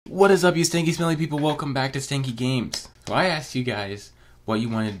What is up, you stanky smelly people? Welcome back to StankyGames. So I asked you guys what you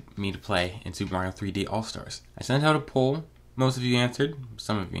wanted me to play in Super Mario 3D All-Stars. I sent out a poll. Most of you answered.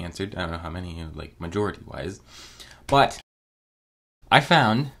 Some of you answered. I don't know how many, like majority-wise. But I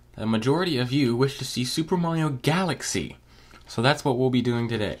found that a majority of you wish to see Super Mario Galaxy. So that's what we'll be doing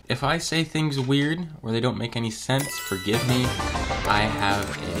today. If I say things weird or they don't make any sense, forgive me. I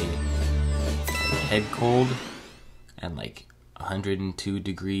have a head cold and like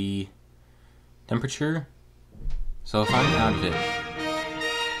 102-degree temperature. So if I'm out of it,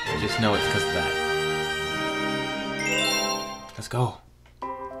 just know it's because of that. Let's go.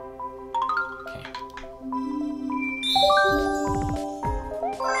 Okay.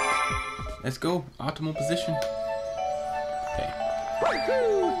 Let's go. Optimal position. Okay.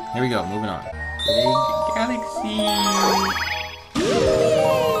 Here we go. Moving on. Big Galaxy.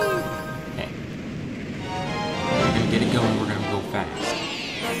 Okay. We're gonna get it going. We're gonna go fast.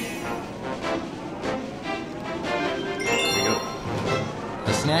 Here we go.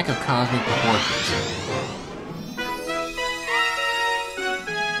 A snack of cosmic proportions.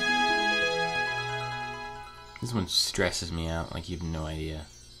 This one stresses me out like you have no idea.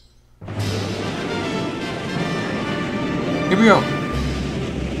 Here we go!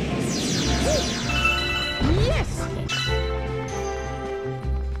 Yes!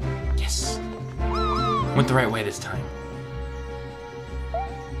 Yes! Went the right way this time.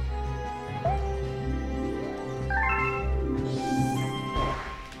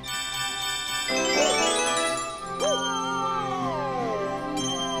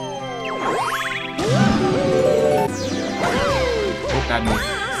 Bad move.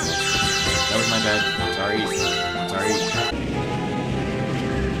 That was my bad. Sorry. Sorry.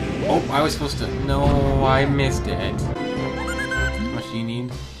 Oh, I was supposed to... No, I missed it. How much do you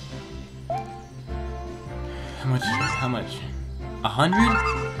need? How much? How much?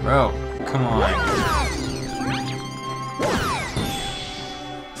 100? Bro, come on.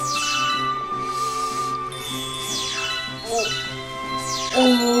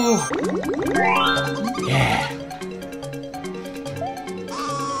 Oh! Yeah!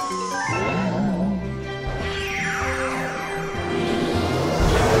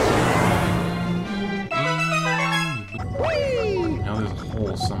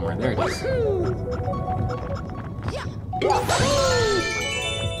 Somewhere. There it is.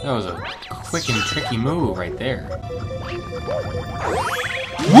 That was a quick and tricky move right there.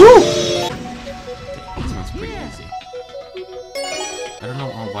 Woo! This one's pretty easy. I don't know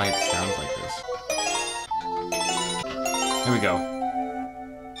why it sounds like this. Here we go.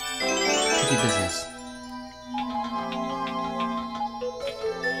 Tricky business.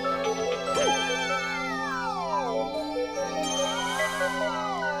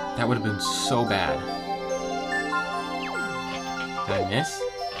 That would have been so bad. Did I miss?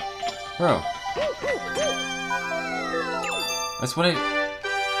 Bro. That's what I...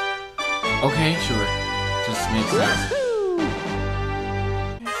 Okay, sure. Just makes sense.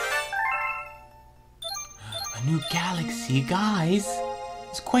 A new galaxy, guys!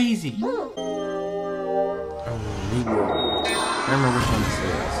 It's crazy! Oh, new world. I remember which one this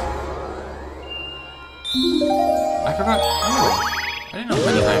is. I forgot... Oh! I didn't know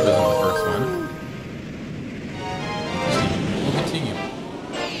Honey Hive was on the first one. We'll continue.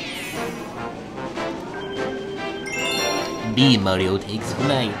 Bee Mario takes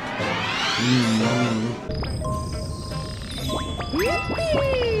flight.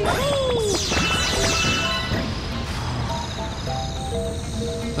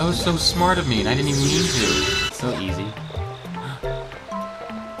 That was so smart of me, and I didn't even mean to. So easy.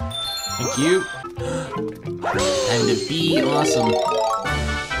 Thank you. Time to be awesome.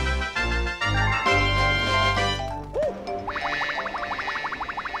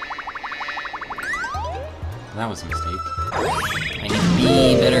 That was a mistake. I need to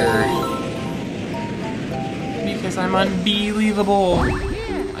be better. Because I'm Un-BEE-lievable.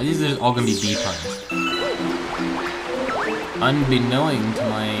 These are all gonna be bee puns. Unbeknown to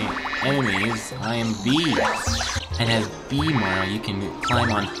my enemies, I am bee. And as Bee Mario, you can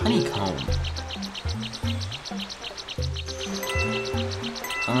climb on honeycomb.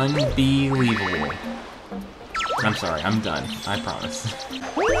 Un-BEE-lievable. I'm sorry, I'm done. I promise.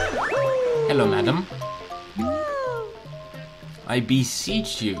 Hello, madam. I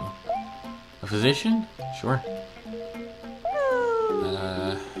beseech you. A physician? Sure.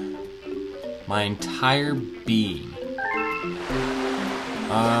 My entire being.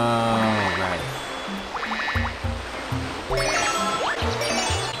 Oh, right.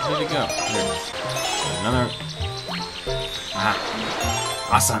 Where'd it go? There it is. Another... Ah.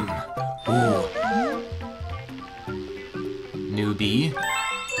 Awesome. Ooh. Newbie.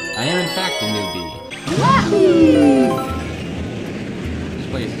 I am in fact a newbie. This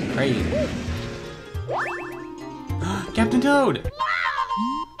place is crazy. Captain Toad!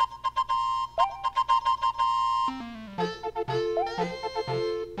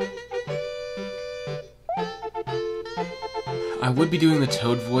 I would be doing the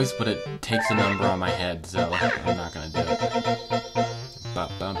Toad voice, but it takes a number on my head, so I'm not gonna do it.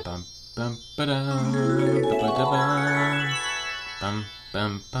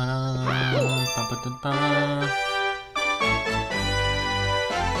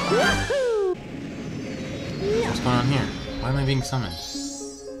 What's going on here? Why am I being summoned?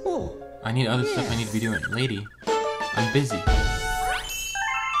 I need other stuff I need to be doing. Lady, I'm busy.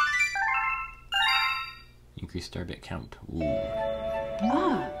 Increase starbit count. Ooh.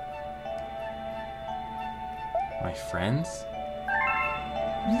 My friends?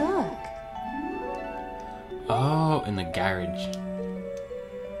 Look. Oh, in the garage.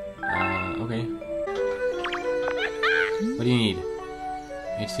 Okay. What do you need?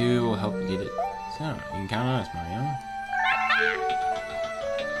 Me too will help you get it. So, you can count on us, Mario.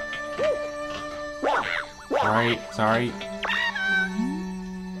 Sorry.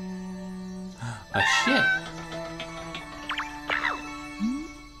 A ship.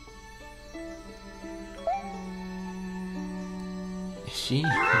 Is she?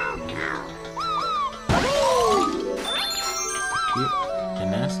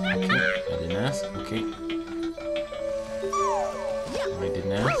 Didn't ask? Okay. I didn't ask? Okay. I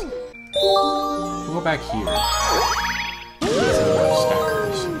didn't ask? We'll go back here. Some more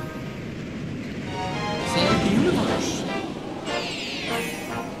stars. Save the universe!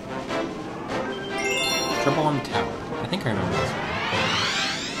 Trouble on the tower. I think I remember this one.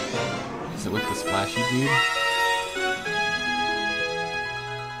 Is it with the splashy dude?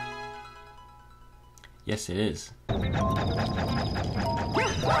 Yes, it is.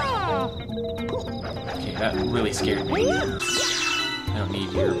 Okay, that really scared me. I don't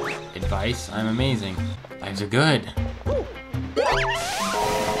need your advice. I'm amazing. Lives are good.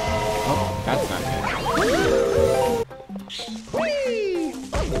 Oh, that's not good.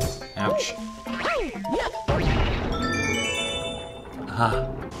 Ouch. Aha.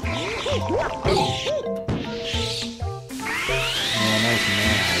 Man, that's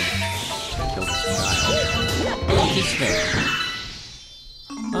mad. Kill this guy. What's this thing?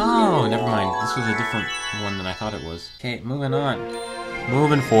 Oh, never mind. This was a different one than I thought it was. Okay, moving on.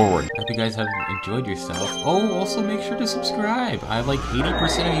 Moving forward. Hope you guys have enjoyed yourself. Oh, also make sure to subscribe. I have like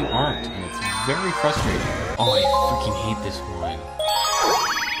 80% of you aren't, and it's very frustrating. Oh, I freaking hate this one.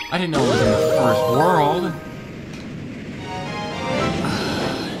 I didn't know it was in the first world.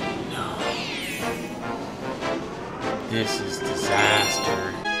 No. This is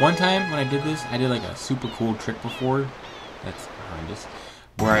disaster. One time when I did this, I did like a super cool trick before. That's horrendous.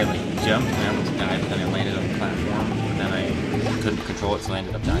 Where I like jumped and I almost died, but then I landed on the platform, but then I couldn't control it, so I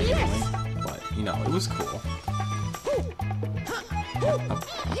ended up dying anyway. But, you know, it was cool.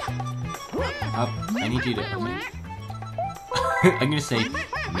 Up. I need you to help me. I'm gonna say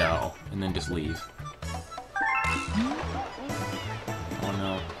no, and then just leave. Oh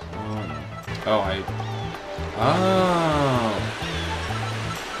no. Oh no. Oh, Oh!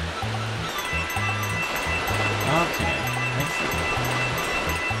 Okay. I see.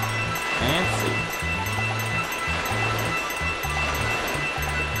 Fancy.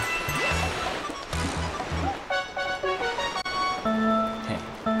 Okay.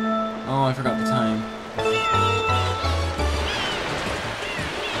 Oh, I forgot the time.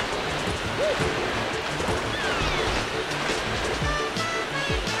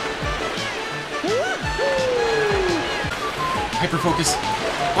 Hyper focus. Oh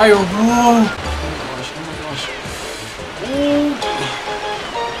my gosh.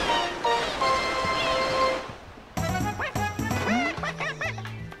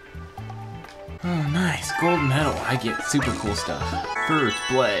 Oh, nice. Gold medal. I get super cool stuff. First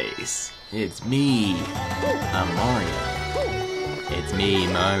place. It's me. I'm Mario. It's me,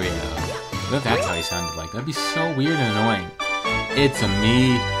 Mario. What if that's how he sounded like? That'd be so weird and annoying. It's a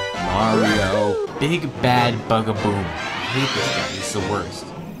me, Mario. Big bad bugaboom. I hate this guy. He's the worst.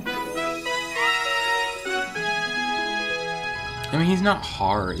 I mean, he's not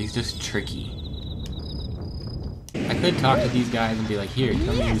hard. He's just tricky. I could talk to these guys and be like, here,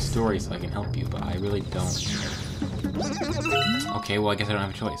 tell me your story so I can help you, but I really don't. Okay, well, I guess I don't have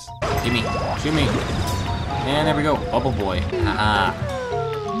a choice. Give me. Shoot me. And there we go. Bubble Boy. Haha.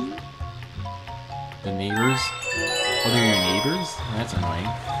 The neighbors? Oh, they're your neighbors? That's annoying.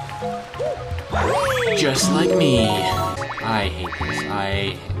 Just like me. I hate this.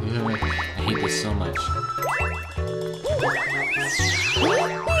 I hate this so much.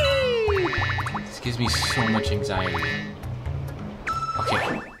 gives me so much anxiety.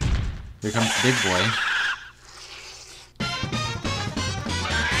 Okay. Here comes the big boy.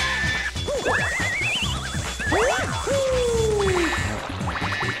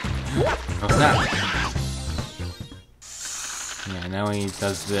 Oh snap! Yeah, now he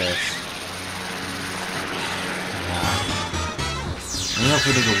does this. And he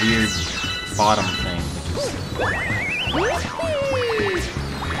also does a weird bottom thing, which is...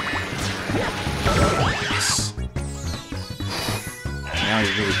 Yes! Now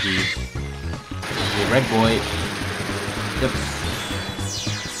he's really peeved. Okay, red boy. Yep.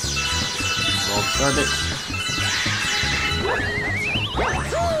 Roll start it.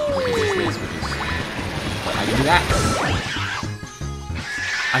 I can do that.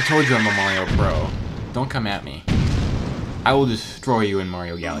 I told you I'm a Mario Pro. Don't come at me. I will destroy you in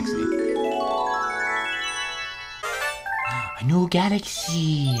Mario Galaxy. A new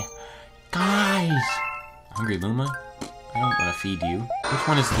galaxy! Guys! Hungry Luma? I don't want to feed you. Which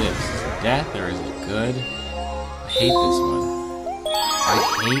one is this? Is it death or is it good? I hate this one. I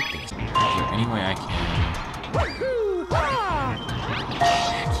hate this. Is there any way I can...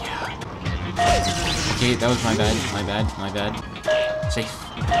 Okay, that was my bad, my bad. Safe.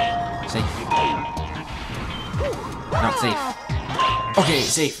 Safe. Not safe. Okay,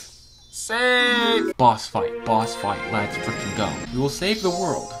 safe. Safe! Boss fight, let's freaking go. We will save the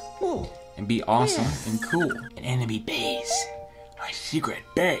world. And be awesome and cool. An enemy base. My secret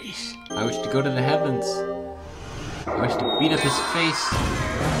base. I wish to go to the heavens. I wish to beat up his face.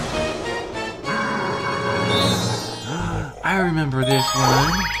 I remember this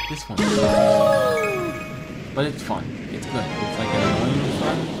one. This one. But it's fun. It's good. It's like an annoying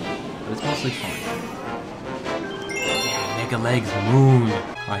fun, but it's mostly fun. Yeah, Mega Legs Moon.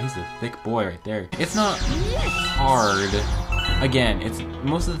 Wow, he's a thick boy right there. It's not hard. Again, it's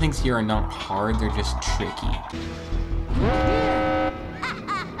most of the things here are not hard, they're just tricky.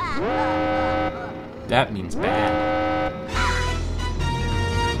 That means bad.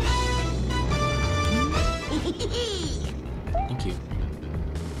 Thank you.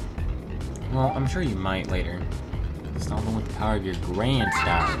 Well, I'm sure you might later. It's not the one with the power of your grand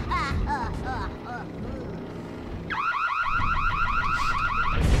style.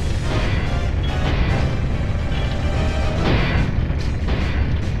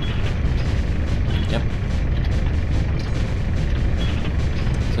 Yep.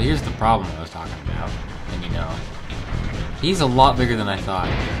 So here's the problem I was talking about, and you know. He's a lot bigger than I thought.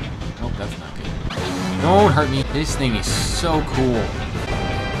 Oh, that's not good. Don't hurt me. This thing is so cool.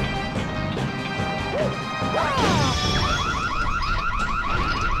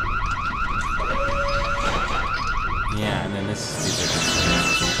 Yeah, and then this stupid.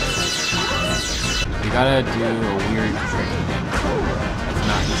 You gotta do a weird trick again. That's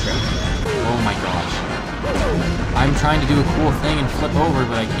not the trick. Oh my gosh. I'm trying to do a cool thing and flip over,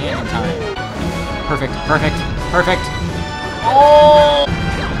 but I can't in time. Perfect, perfect, perfect! Oh!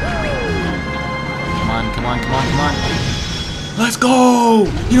 Come on, come on, come on, come on. Let's go!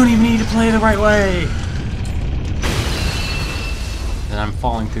 You don't even need to play the right way! And I'm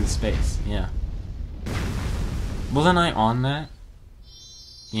falling through the space, yeah. Wasn't I on that?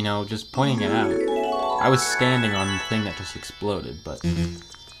 You know, just pointing it out. I was standing on the thing that just exploded, but...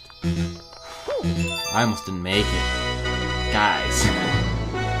 I almost didn't make it. Guys.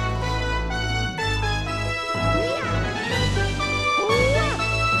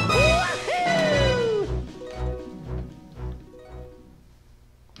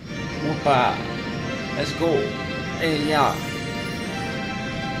 Whoopa! Let's go! Hey, yeah!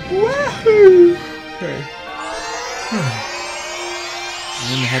 Wahoo! Okay. And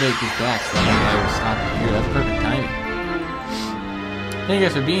then the headache is back, so I will stop here. That's perfect timing. Thank you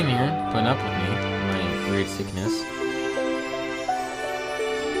guys for being here, putting up with me, my weird sickness.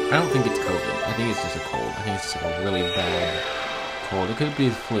 I don't think it's COVID. I think it's just a cold. I think it's just like a really bad cold. It could be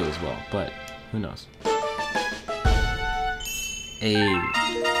the flu as well, but who knows? Hey.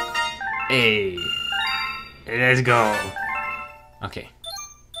 Hey. Let's go. Okay.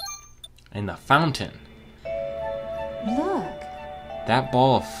 And the fountain. Look. That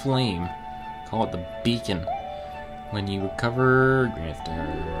ball of flame, call it the beacon. When you recover Grifter.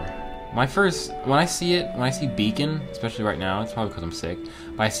 When I see beacon, especially right now, it's probably because I'm sick,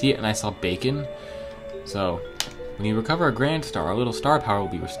 but I see it and I saw bacon. So, when you recover a grand star, a little star power will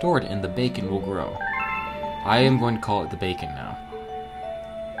be restored and the bacon will grow. I am going to call it the bacon now.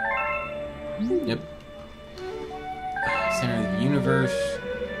 Yep. Center of the universe.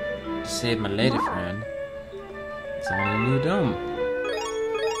 To save my lady friend. It's on a new dome.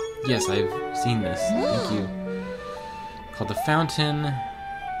 Yes, I've seen this. Thank you. Called the fountain.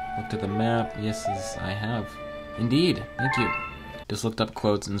 Looked at the map. Yes, I have. Indeed. Thank you. Just looked up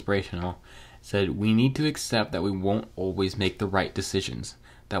quotes, inspirational. Said, we need to accept that we won't always make the right decisions.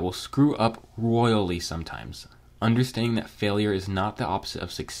 That will screw up royally sometimes. Understanding that failure is not the opposite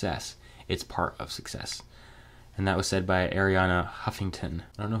of success. It's part of success. And that was said by Ariana Huffington.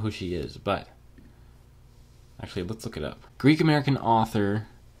 I don't know who she is, but... Actually, let's look it up. Greek-American author,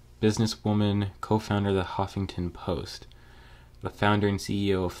 businesswoman, co-founder of the Huffington Post. The founder and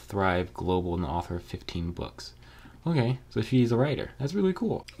CEO of Thrive Global and the author of 15 books. Okay, so she's a writer. That's really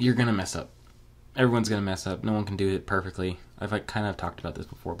cool. You're gonna mess up. Everyone's gonna mess up. No one can do it perfectly. I've kind of talked about this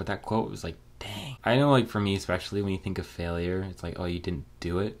before, but that quote was like, dang. I know, for me especially, when you think of failure, it's like, oh, you didn't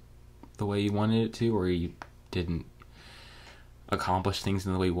do it the way you wanted it to, or you didn't accomplish things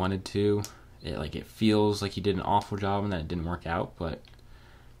in the way you wanted to. It feels like you did an awful job and that it didn't work out, but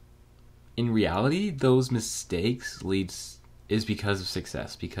in reality, those mistakes is because of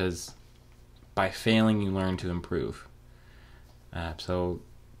success, because by failing, you learn to improve. So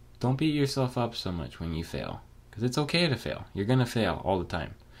don't beat yourself up so much when you fail, because it's okay to fail. You're going to fail all the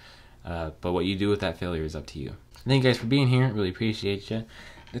time. But what you do with that failure is up to you. Thank you guys for being here. Really appreciate you.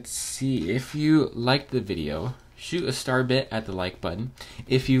 Let's see. If you liked the video, shoot a star bit at the like button.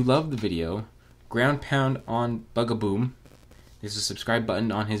 If you love the video, ground pound on Bugaboom. There's a subscribe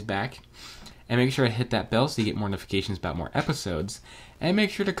button on his back. And make sure to hit that bell so you get more notifications about more episodes. And make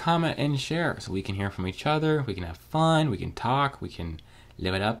sure to comment and share so we can hear from each other, we can have fun, we can talk, we can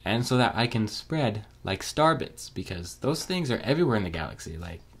live it up. And so that I can spread like star bits, because those things are everywhere in the galaxy.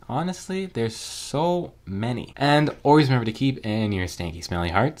 Honestly, there's so many. And always remember to keep in your stanky smelly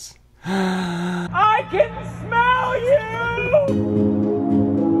hearts. I can smell you!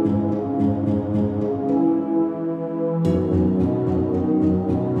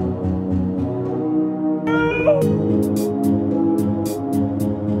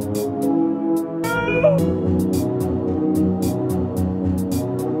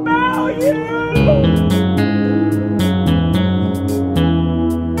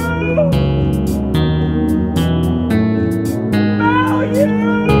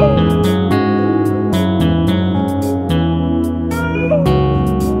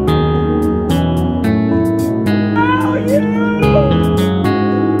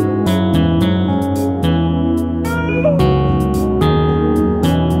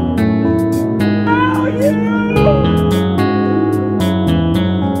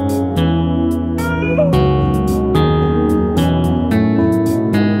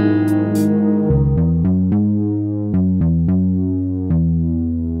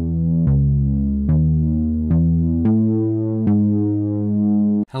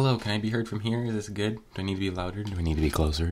 Hello, can I be heard from here? Is this good? Do I need to be louder? Do I need to be closer?